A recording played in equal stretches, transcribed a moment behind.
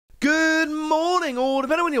morning, or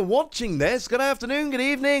depending on when you're watching this, good afternoon, good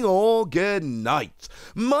evening, or good night.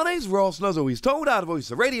 My name's Ross, and as always told, out of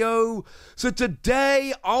Voice of Radio. So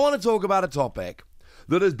today, I want to talk about a topic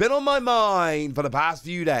that has been on my mind for the past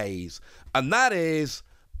few days, and that is,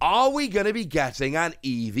 are we going to be getting an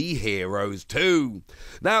Eevee Heroes 2?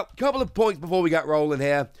 Now, a couple of points before we get rolling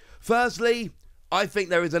here. Firstly, I think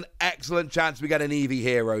there is an excellent chance we get an Eevee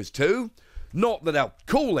Heroes 2. Not that they'll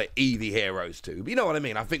call it Eevee Heroes 2, but you know what I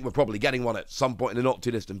mean. I think we're probably getting one at some point in the not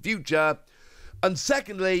too distant future. And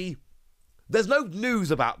secondly, there's no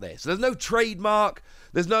news about this. There's no trademark.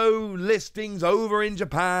 There's no listings over in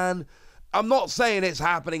Japan. I'm not saying it's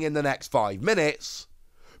happening in the next 5 minutes,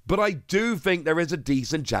 but I do think there is a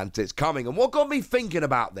decent chance it's coming. And what got me thinking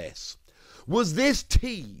about this was this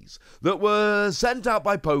tease that was sent out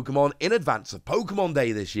by Pokemon in advance of Pokemon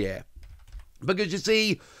Day this year. Because you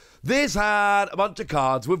see, this had a bunch of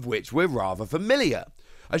cards with which we're rather familiar.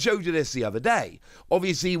 I showed you this the other day.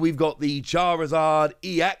 Obviously, we've got the Charizard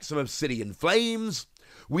EX from Obsidian Flames.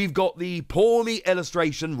 We've got the Pawmi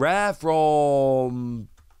illustration rare from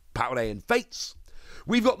Paladin and Fates.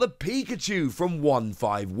 We've got the Pikachu from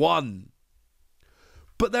 151.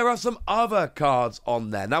 But there are some other cards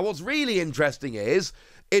on there. Now, what's really interesting is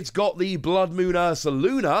it's got the Blood Moon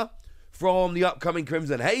Ursaluna from the upcoming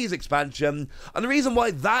Crimson Haze expansion. And the reason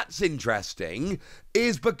why that's interesting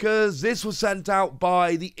is because this was sent out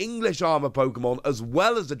by the English arm of Pokemon as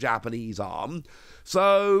well as the Japanese arm.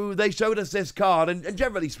 So they showed us this card, and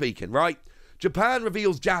generally speaking, right, Japan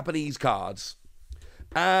reveals Japanese cards,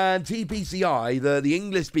 and TPCI, the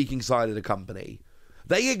English-speaking side of the company,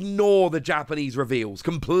 they ignore the Japanese reveals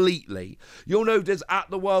completely. You'll notice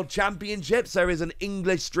at the World Championships, there is an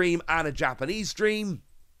English stream and a Japanese stream.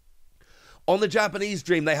 On the Japanese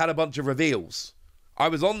stream, they had a bunch of reveals. I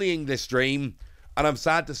was on the English stream, and I'm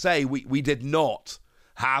sad to say we did not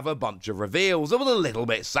have a bunch of reveals. It was a little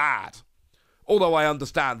bit sad. Although I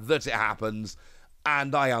understand that it happens,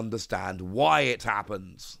 and I understand why it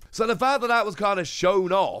happens. So the fact that that was kind of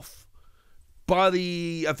shown off by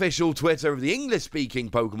the official Twitter of the English-speaking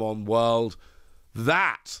Pokemon world,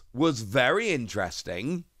 that was very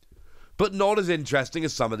interesting. But not as interesting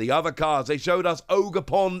as some of the other cards. They showed us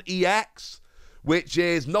Ogerpon EX, which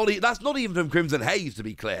is that's not even from Crimson Haze, to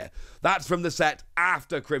be clear. That's from the set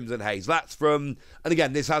after Crimson Haze. That's from, and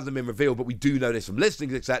again, this hasn't been revealed, but we do know this from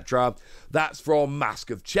listings, etc. That's from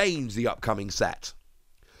Mask of Change, the upcoming set.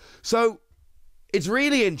 So it's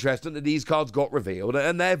really interesting that these cards got revealed,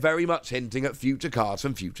 and they're very much hinting at future cards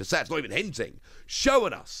from future sets. Not even hinting,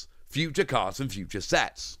 showing us future cards from future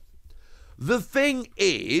sets. The thing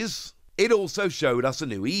is, it also showed us a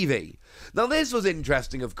new Eevee. Now, this was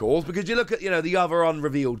interesting, of course, because you look at, the other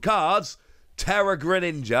unrevealed cards, Terra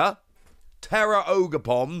Greninja, Terra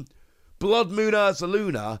Ogerpon, Blood Moon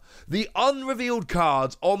Ursaluna. The unrevealed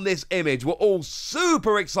cards on this image were all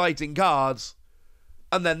super exciting cards,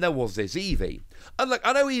 and then there was this Eevee. And look,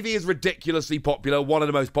 I know Eevee is ridiculously popular, one of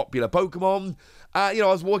the most popular Pokemon. I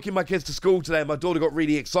was walking my kids to school today, and my daughter got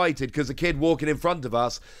really excited because the kid walking in front of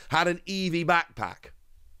us had an Eevee backpack.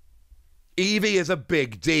 Eevee is a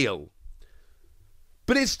big deal.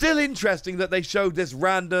 But it's still interesting that they showed this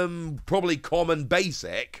random, probably common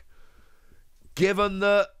basic, given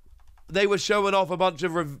that they were showing off a bunch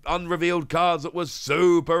of unrevealed cards that was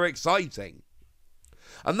super exciting.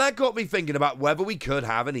 And that got me thinking about whether we could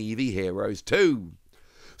have an Eevee Heroes 2.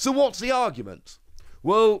 So what's the argument?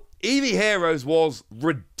 Well, Eevee Heroes was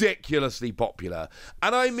ridiculously popular.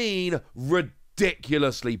 And I mean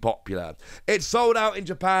ridiculously popular. It sold out in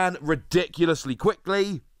Japan ridiculously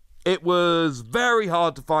quickly. It was very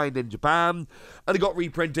hard to find in Japan, and it got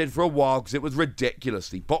reprinted for a while because it was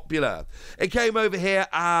ridiculously popular. It came over here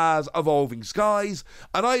as Evolving Skies,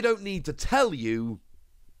 and I don't need to tell you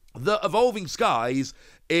that Evolving Skies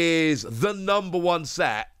is the #1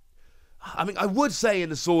 set. I mean, I would say in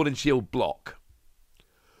the Sword and Shield block,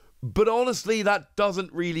 but honestly, that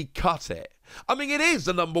doesn't really cut it. I mean, it is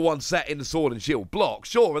the #1 set in the Sword and Shield block,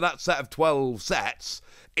 sure, in that set of 12 sets,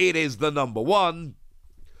 it is the #1,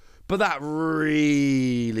 but that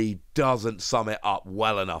really doesn't sum it up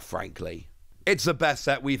well enough, frankly. It's the best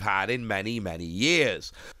set we've had in many, many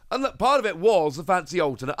years. And look, part of it was the fancy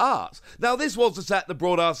alternate art. Now, this was the set that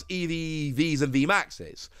brought us Eevee Vs and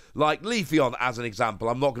VMAXs, like Leafeon as an example.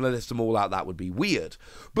 I'm not going to list them all out, that would be weird.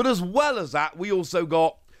 But as well as that, we also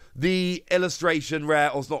got the illustration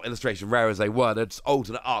rare, or it's not illustration rare as they were, it's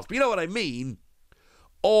alternate arts, but you know what I mean,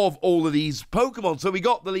 of all of these Pokemon. So we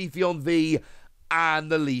got the Leafeon V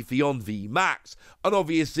and the Leafeon VMAX. And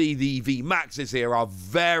obviously the VMAXs here are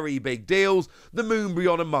very big deals, the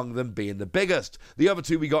Moonbryon among them being the biggest. The other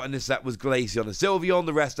two we got in this set was Glaceon and Sylveon,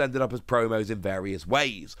 the rest ended up as promos in various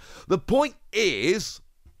ways. The point is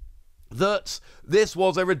that this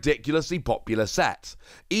was a ridiculously popular set.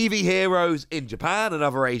 Eevee Heroes in Japan and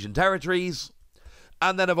other Asian territories,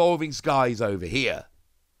 and then Evolving Skies over here.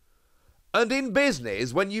 And in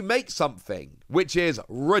business, when you make something which is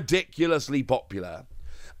ridiculously popular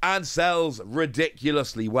and sells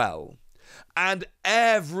ridiculously well, and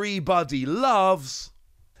everybody loves,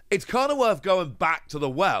 it's kind of worth going back to the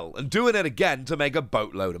well and doing it again to make a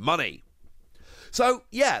boatload of money. So,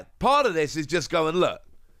 yeah, part of this is just going, look,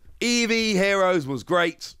 Eevee Heroes was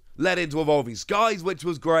great, led into Evolving Skies, which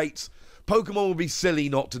was great. Pokemon would be silly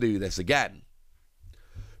not to do this again.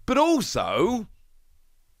 But also,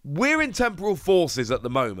 we're in Temporal Forces at the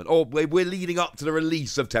moment, or we're leading up to the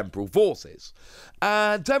release of Temporal Forces.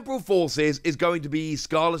 And Temporal Forces is going to be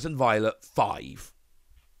Scarlet and Violet 5.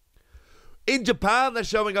 In Japan, they're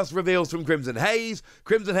showing us reveals from Crimson Haze.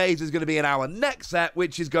 Crimson Haze is going to be in our next set,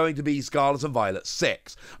 which is going to be Scarlet and Violet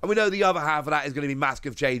 6. And we know the other half of that is going to be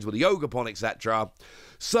Massive Change with the Ogapon, etc.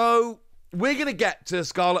 So, we're going to get to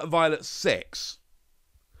Scarlet and Violet 6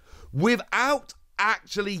 without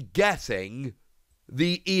actually getting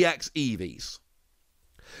the EX Eevees.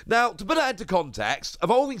 Now, to put that into context,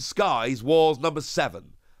 Evolving Skies was number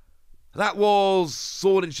 7. That was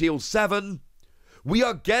Sword and Shield 7. We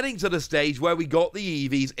are getting to the stage where we got the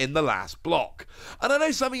Eevees in the last block. And I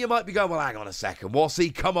know some of you might be going, well, hang on a second,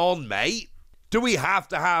 Wassy, come on, mate. Do we have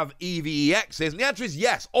to have Eevee EXs? And the answer is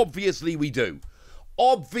yes, obviously we do.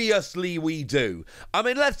 Obviously we do. I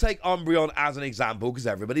mean, let's take Umbreon as an example, because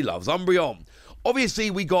everybody loves Umbreon. Obviously,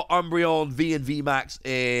 we got Umbreon V and VMAX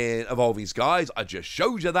in Evolving Skies. I just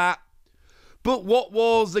showed you that. But what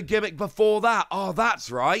was the gimmick before that? Oh, that's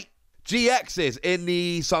right. GXs in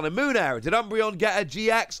the Sun and Moon era. Did Umbreon get a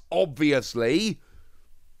GX? Obviously.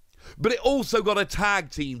 But it also got a Tag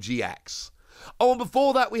Team GX. Oh, and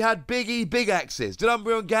before that, we had Big E, Big X's. Did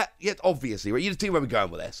Umbreon get... Yeah, obviously, right? You just see where we're going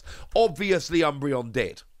with this. Obviously, Umbreon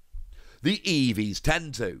did. The Eevees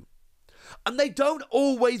tend to. And they don't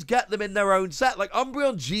always get them in their own set. Like,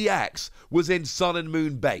 Umbreon GX was in Sun and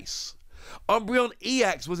Moon base. Umbreon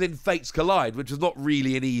EX was in Fates Collide, which was not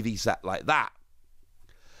really an Eevee set like that.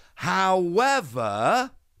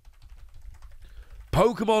 However,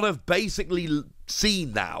 Pokemon have basically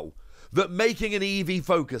seen now that making an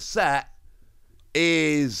Eevee-focused set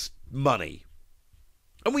is money.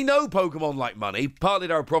 And we know Pokemon like money. Partly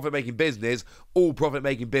they're a profit-making business. All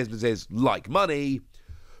profit-making businesses like money.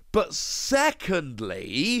 But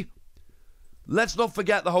secondly, let's not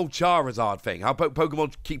forget the whole Charizard thing. How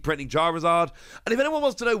Pokemon keep printing Charizard. And if anyone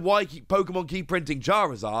wants to know why Pokemon keep printing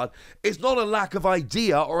Charizard, it's not a lack of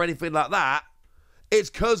idea or anything like that. It's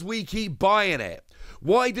because we keep buying it.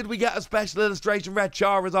 Why did we get a special illustration red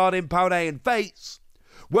Charizard in Paldea and Fates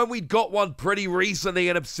when we'd got one pretty recently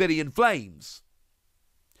in Obsidian Flames?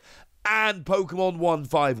 And Pokemon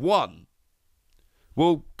 151.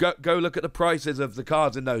 Well, go look at the prices of the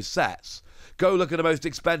cards in those sets. Go look at the most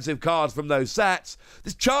expensive cards from those sets.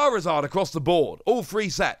 There's Charizard across the board. All 3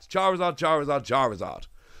 sets. Charizard, Charizard, Charizard.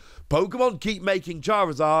 Pokemon keep making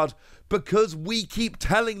Charizard because we keep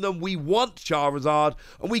telling them we want Charizard,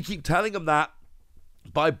 and we keep telling them that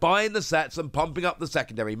by buying the sets and pumping up the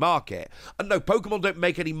secondary market. And no, Pokemon don't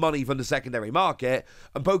make any money from the secondary market,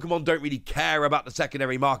 and Pokemon don't really care about the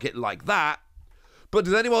secondary market like that. But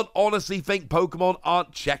does anyone honestly think Pokemon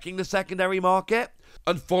aren't checking the secondary market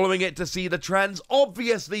and following it to see the trends?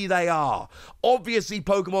 Obviously they are. Obviously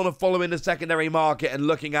Pokemon are following the secondary market and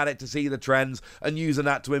looking at it to see the trends and using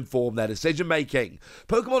that to inform their decision making.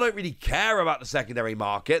 Pokemon don't really care about the secondary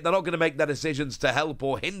market. They're not going to make their decisions to help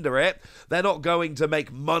or hinder it. They're not going to make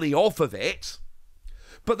money off of it.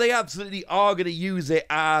 But they absolutely are going to use it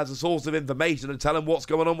as a source of information and tell them what's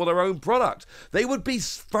going on with their own product. They would be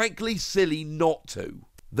frankly silly not to.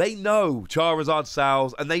 They know Charizard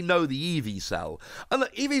sells, and they know the Eevee sell. And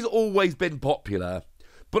look, Eevee's always been popular,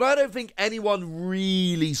 but I don't think anyone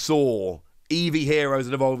really saw Eevee Heroes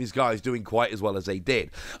and Evolving Skies doing quite as well as they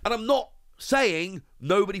did. And I'm not saying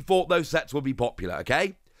nobody thought those sets would be popular,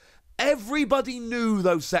 okay? Everybody knew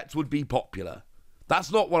those sets would be popular.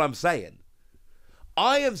 That's not what I'm saying.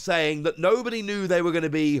 I am saying that nobody knew they were going to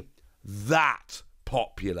be that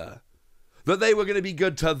popular. That they were going to be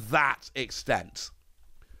good to that extent.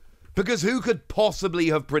 Because who could possibly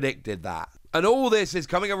have predicted that? And all this is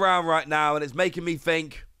coming around right now, and it's making me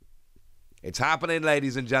think, it's happening,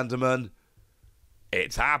 ladies and gentlemen.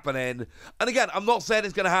 It's happening. And again, I'm not saying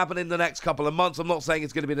it's going to happen in the next couple of months. I'm not saying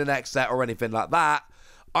it's going to be the next set or anything like that.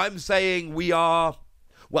 I'm saying we are...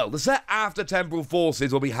 Well, the set after Temporal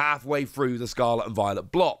Forces will be halfway through the Scarlet and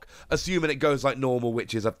Violet block, assuming it goes like normal,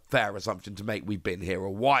 which is a fair assumption to make. We've been here a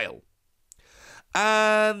while.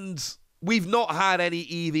 And we've not had any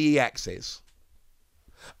Eevee EXs.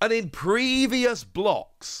 And in previous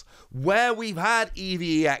blocks, where we've had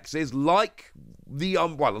Eevee EXs, like the,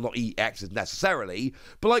 well, not EXs necessarily,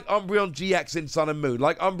 but like Umbreon GX in Sun and Moon,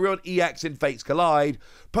 like Umbreon EX in Fates Collide,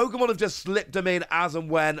 Pokemon have just slipped them in as and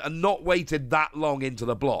when and not waited that long into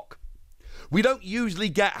the block. We don't usually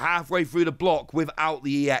get halfway through the block without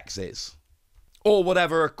the EXs. Or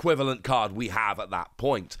whatever equivalent card we have at that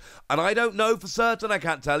point. And I don't know for certain, I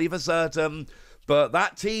can't tell you for certain, but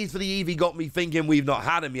that tease for the Eevee got me thinking we've not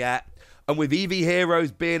had him yet. And with Eevee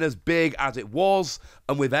Heroes being as big as it was,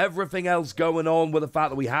 and with everything else going on with the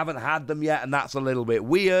fact that we haven't had them yet, and that's a little bit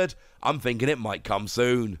weird, I'm thinking it might come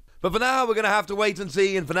soon. But for now, we're going to have to wait and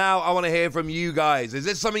see, and for now, I want to hear from you guys. Is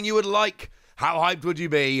this something you would like? How hyped would you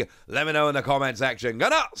be? Let me know in the comment section. Go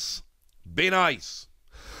nuts! Be nice!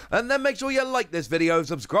 And then make sure you like this video,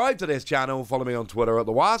 subscribe to this channel, follow me on Twitter at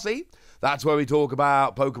TheWasi. That's where we talk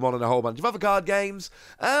about Pokemon and a whole bunch of other card games.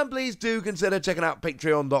 And please do consider checking out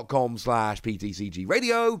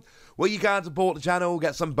patreon.com/PTCGradio, where you can support the channel,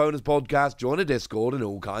 get some bonus podcasts, join a Discord, and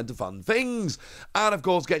all kinds of fun things. And of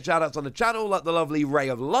course, get shoutouts on the channel like the lovely Ray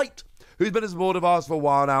of Light, who's been a supporter of ours for a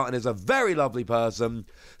while now and is a very lovely person.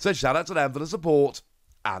 So shout out to them for the support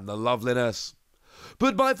and the loveliness.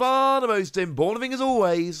 But by far the most important thing as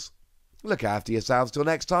always, look after yourselves till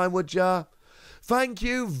next time, would ya? Thank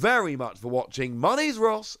you very much for watching. My name's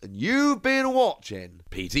Ross, and you've been watching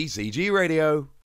PTCG Radio.